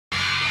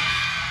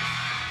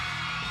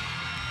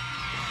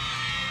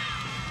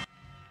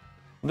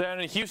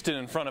Then in Houston,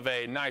 in front of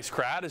a nice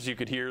crowd, as you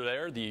could hear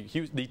there,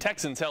 the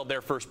Texans held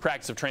their first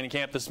practice of training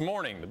camp this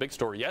morning. The big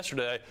story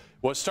yesterday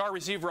was star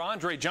receiver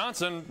Andre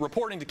Johnson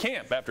reporting to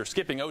camp after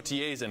skipping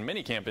OTAs and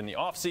minicamp in the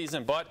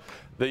offseason. But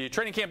the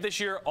training camp this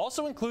year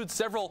also includes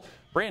several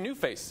brand new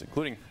faces,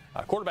 including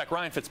quarterback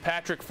Ryan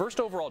Fitzpatrick, first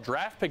overall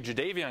draft pick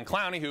Jadeveon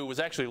Clowney, who was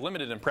actually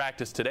limited in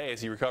practice today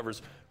as he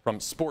recovers from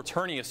sports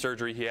hernia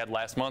surgery he had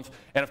last month.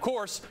 And of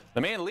course,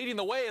 the man leading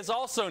the way is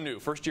also new,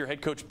 first-year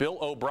head coach Bill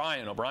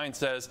O'Brien. O'Brien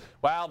says,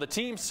 while the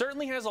team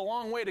certainly has a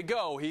long way to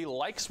go, he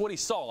likes what he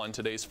saw in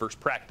today's first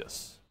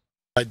practice.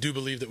 I do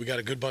believe that we got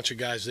a good bunch of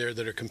guys there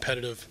that are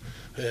competitive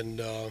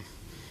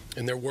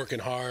and they're working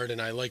hard,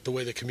 and I like the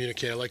way they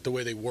communicate. I like the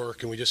way they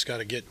work, and we just got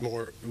to get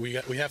more. We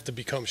have to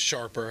become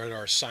sharper at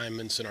our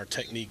assignments and our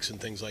techniques and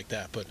things like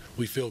that. But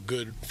we feel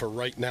good for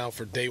right now,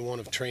 for day one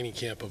of training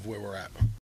camp, of where we're at.